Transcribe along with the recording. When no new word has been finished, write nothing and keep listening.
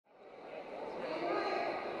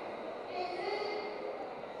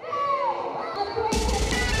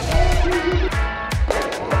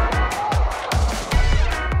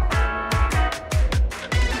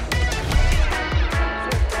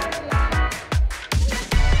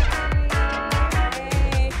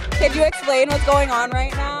Could you explain what's going on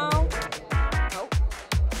right now?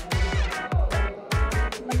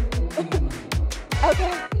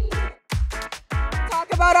 Okay.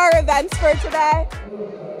 Talk about our events for today.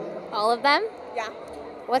 All of them? Yeah.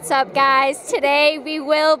 What's up, guys? Today we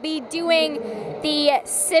will be doing the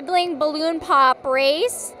sibling balloon pop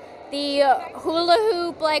race, the hula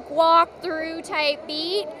hoop like walk through type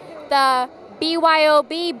beat, the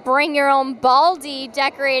BYOB bring your own baldy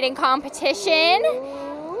decorating competition,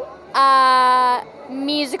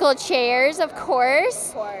 musical chairs, of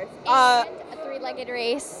course, and a three-legged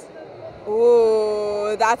race.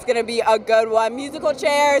 Ooh, that's gonna be a good one. Musical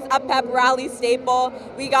chairs, a Pep Rally staple.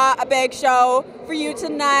 We got a big show for you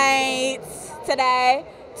today,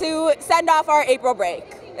 to send off our April break.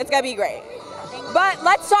 It's gonna be great. But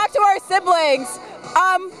let's talk to our siblings.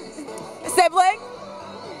 Sibling?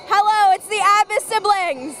 Hello, it's the Abbas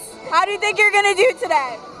siblings. How do you think you're gonna do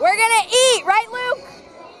today? We're gonna eat, right, Luke?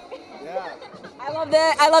 Yeah.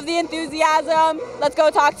 I love the enthusiasm. Let's go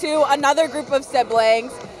talk to another group of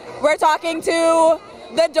siblings. We're talking to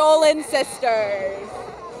the Dolan sisters.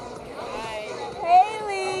 Hi.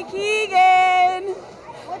 Haley, Keegan.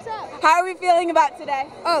 What's up? How are we feeling about today?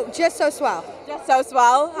 Oh, just so swell. Just so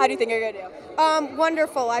swell. How do you think you're gonna do?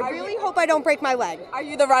 Wonderful. I really hope I don't break my leg. Are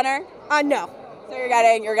you the runner? No. So you're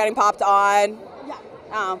getting popped on. Yeah.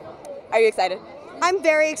 Are you excited? I'm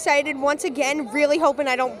very excited. Once again, really hoping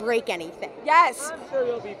I don't break anything. Yes. I'm sure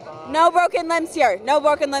you'll be fine. No broken limbs here. No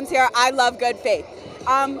broken limbs here. I love good faith.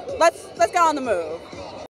 Let's get on the move.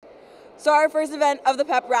 So our first event of the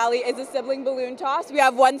Pep Rally is a sibling balloon toss. We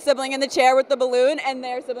have one sibling in the chair with the balloon, and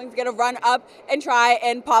their sibling's gonna run up and try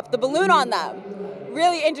and pop the balloon on them.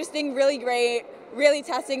 Really interesting, really great, really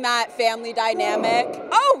testing that family dynamic.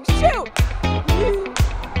 Oh, shoot!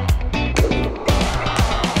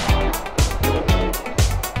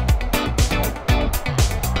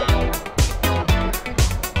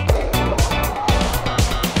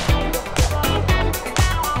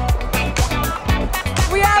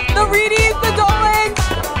 The Reedies, the Dolans,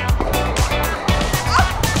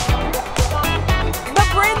 the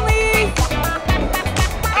Brindleys.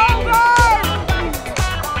 Oh God!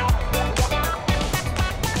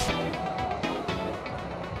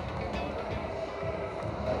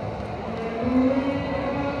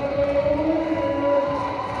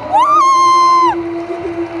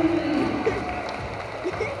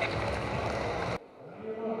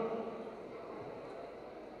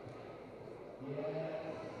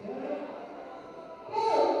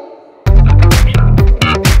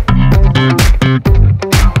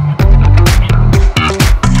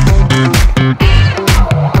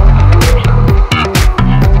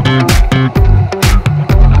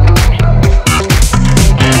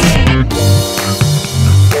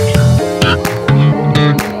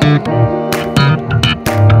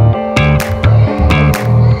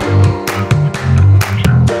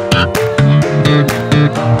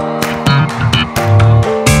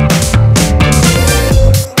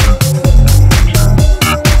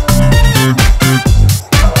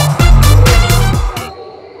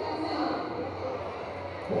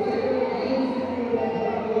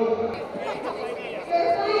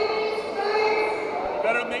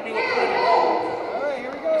 Better make me look pretty. All right,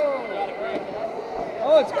 here we go.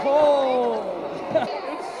 Oh, it's cold.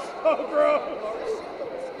 It's so gross.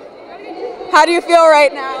 How do you feel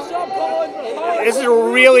right now? Good job, Colin. This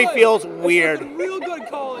really feels weird. Real good,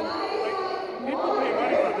 Colin.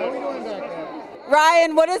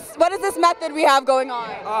 Ryan, what is this method we have going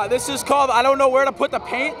on? This is called, I don't know where to put the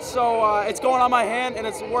paint, so it's going on my hand, and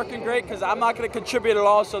it's working great because I'm not going to contribute at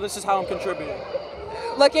all, so this is how I'm contributing.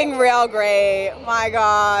 Looking real great. My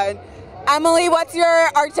God. Emily, what's your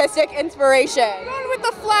artistic inspiration? Going with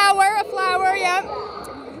the flower, a flower, yeah.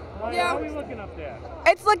 Yeah. How are you looking up there?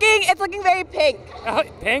 It's looking very pink.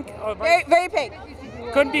 Pink? Oh, Very pink.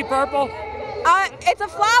 couldn't be purple? It's a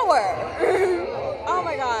flower. Oh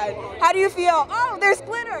my God. How do you feel? Oh, there's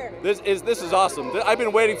glitter. This is awesome. I've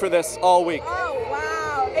been waiting for this all week. Oh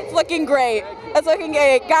wow. It's looking great. It's looking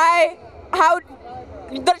great. Guy,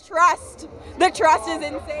 the trust is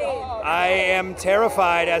insane. I am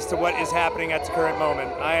terrified as to what is happening at the current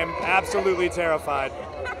moment. I am absolutely terrified.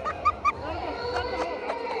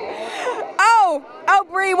 Oh,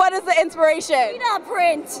 Bree, what is the inspiration? Cheetah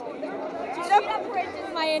print. Cheetah print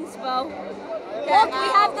is my inspo. Look, we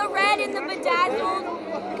have the red and the bedazzled.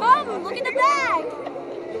 Come, look at the bag.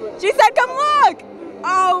 She said, come look.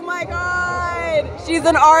 Oh my God. She's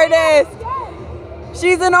an artist.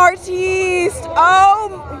 She's an artiste.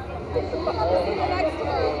 Oh.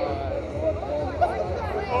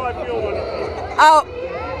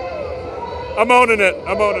 I'm owning it.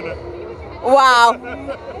 I'm owning it. Wow.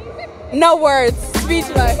 No words.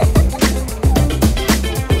 Speechless.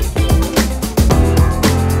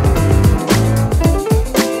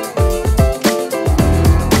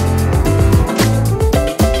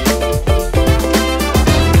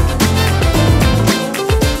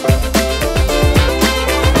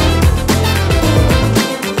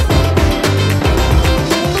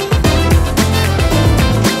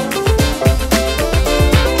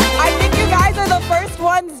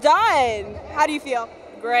 Done. How do you feel?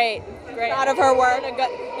 Great. Proud of her work.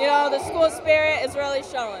 You know, the school spirit is really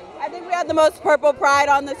showing. I think we had the most purple pride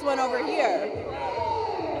on this one over here.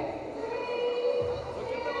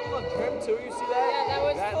 Look at the little trim too. You see that? Yeah, that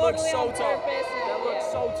was looks totally so on tough. purpose. That looks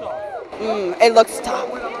so tough. It looks tough.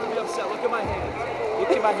 I'm gonna be upset. Look at my hands. Look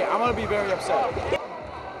at my hair. I'm gonna be very upset.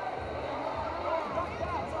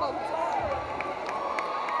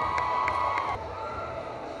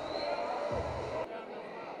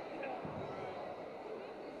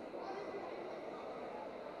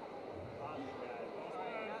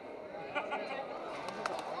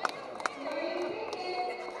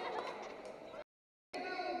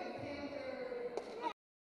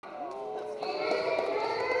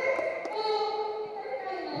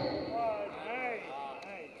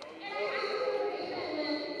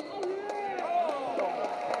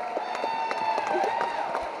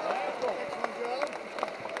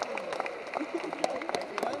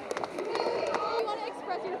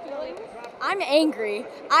 I'm angry.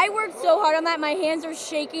 I worked so hard on that. My hands are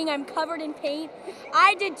shaking. I'm covered in paint.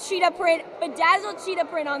 I did cheetah print, bedazzled cheetah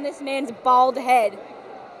print on this man's bald head.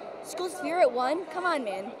 School spirit won? Come on,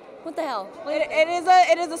 man. What the hell?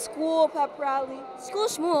 It is a school pep rally. School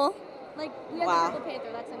schmool. Like, we have Wow. the Purple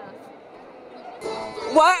Panther. That's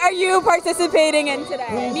enough. What are you participating in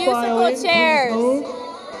today? Musical chairs.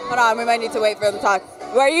 Hold on, we might need to wait for them to talk.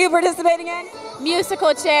 What are you participating in?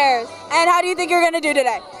 Musical chairs. And how do you think you're going to do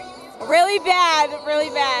today? Really bad. Really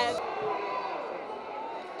bad.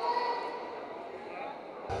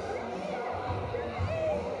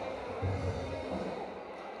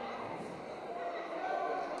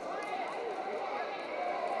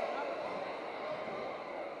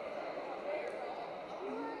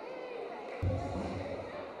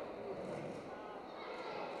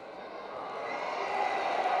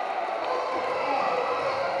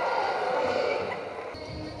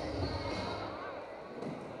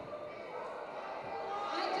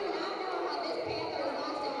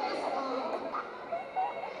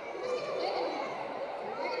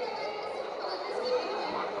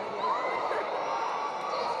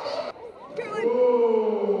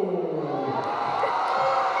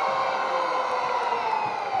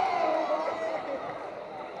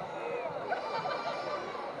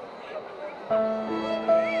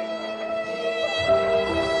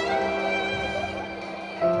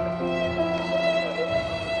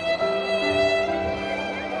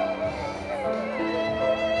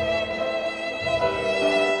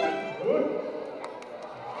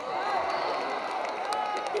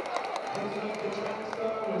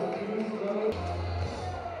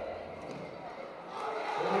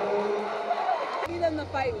 Them the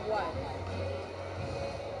fight won.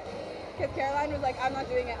 Because Caroline was like, I'm not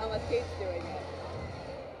doing it unless Kate's doing it.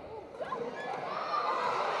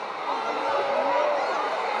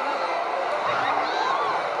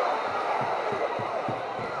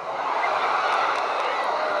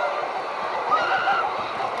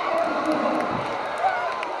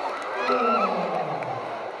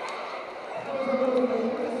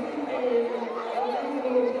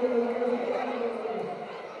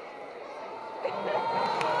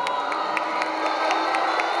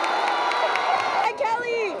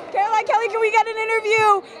 Kelly, can we get an interview?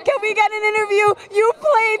 Can we get an interview? You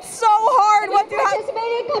played so hard. What do you have?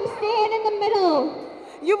 Come stand in the middle.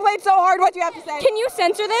 You played so hard. What do you have to say? Can you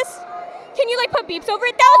censor this? Can you like put beeps over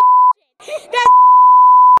it? That was bullshit. That's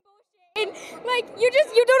bullshit. Like you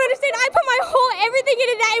don't understand. I put my whole everything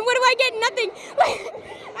into that, and what do I get? Nothing. Like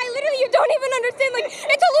I literally, you don't even understand. Like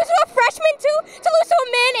and to lose to a freshman too, to lose to a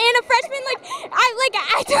man and a freshman. Like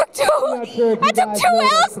I took two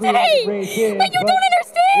L's today. Like you don't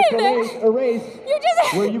understand. It's a race You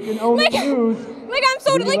just where you can only use. Like I'm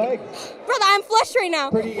so three like, legs. brother, I'm flushed right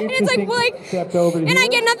now. Pretty And it's like, interesting concept over and here. I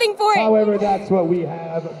get nothing for it. However, that's what we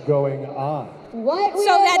have going on. What we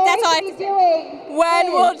So are that's all I going have to be to say. doing. When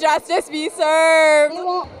is will justice be served? we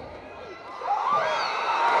will-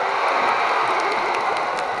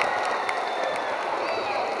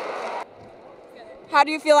 How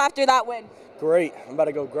do you feel after that win? Great. I'm about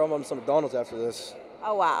to go grill them some McDonald's after this.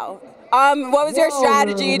 Oh wow. What was your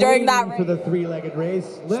strategy during that For race? the three-legged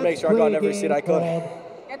race, Just make sure I got in every seat I could.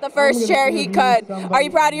 Get the first chair he could. Are you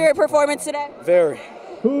proud of your performance today? Very.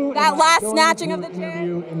 That last snatching of the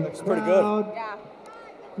chair. It's pretty good. Yeah.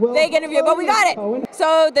 Big interview, but we got it.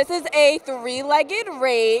 So this is a three-legged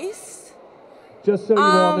race. Just so you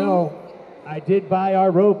all know, I did buy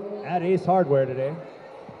our rope at Ace Hardware today.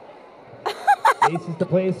 Ace is the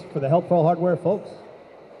place for the helpful hardware folks.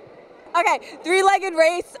 Okay, three-legged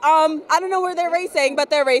race. I don't know where they're racing, but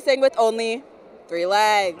they're racing with only 3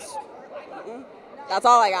 legs. That's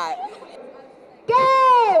all I got.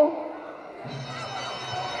 Go!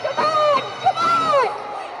 Come on! Come on!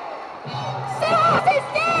 Sauce is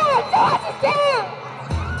down! Sauce is down!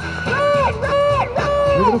 Run! Run!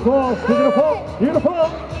 Run! You're gonna fall! You're gonna fall! You're gonna fall!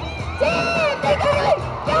 Damn! They got it!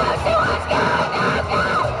 Go! Sauce! Go! Go! Go!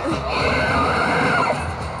 Yes!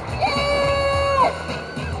 Yes!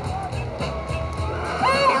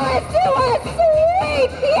 Hey, let's do a sweep!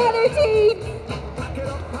 The other team!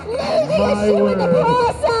 Losing a shoe in the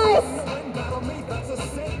process!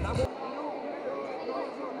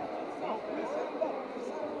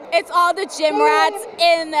 It's all the gym rats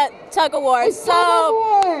in tug of war, so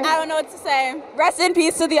I don't know what to say. Rest in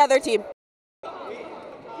peace to the other team.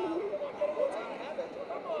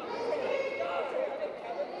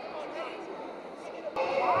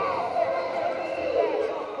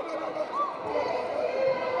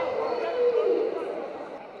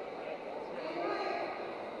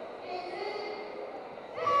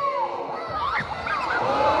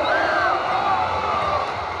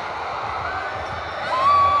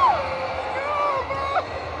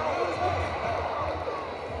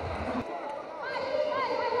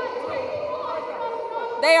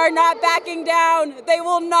 They are not backing down. They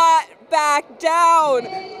will not back down.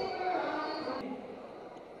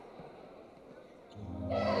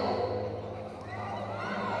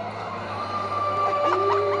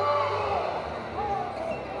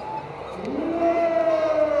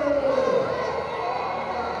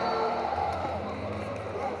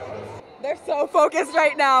 They're so focused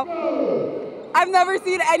right now. I've never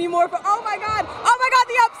seen any more. Oh my God! Oh my God!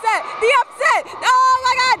 The upset! The upset! Oh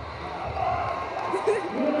my God!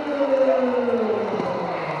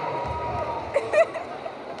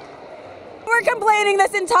 We're complaining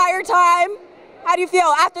this entire time. How do you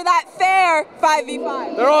feel after that fair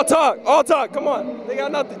 5v5? They're all talk, come on. They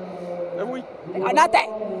got nothing. They got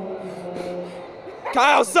nothing.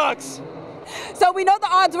 Kyle sucks. So we know the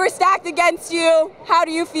odds were stacked against you. How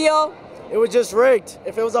do you feel? It was just rigged.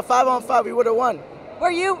 If it was a 5-on-5, we would have won.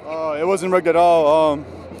 Were you? It wasn't rigged at all.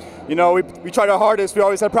 You know, we tried our hardest. We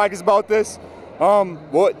always had practice about this.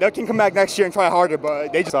 Well, they can come back next year and try harder,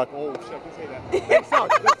 but they just suck. Oh, shit, I can say that. They suck.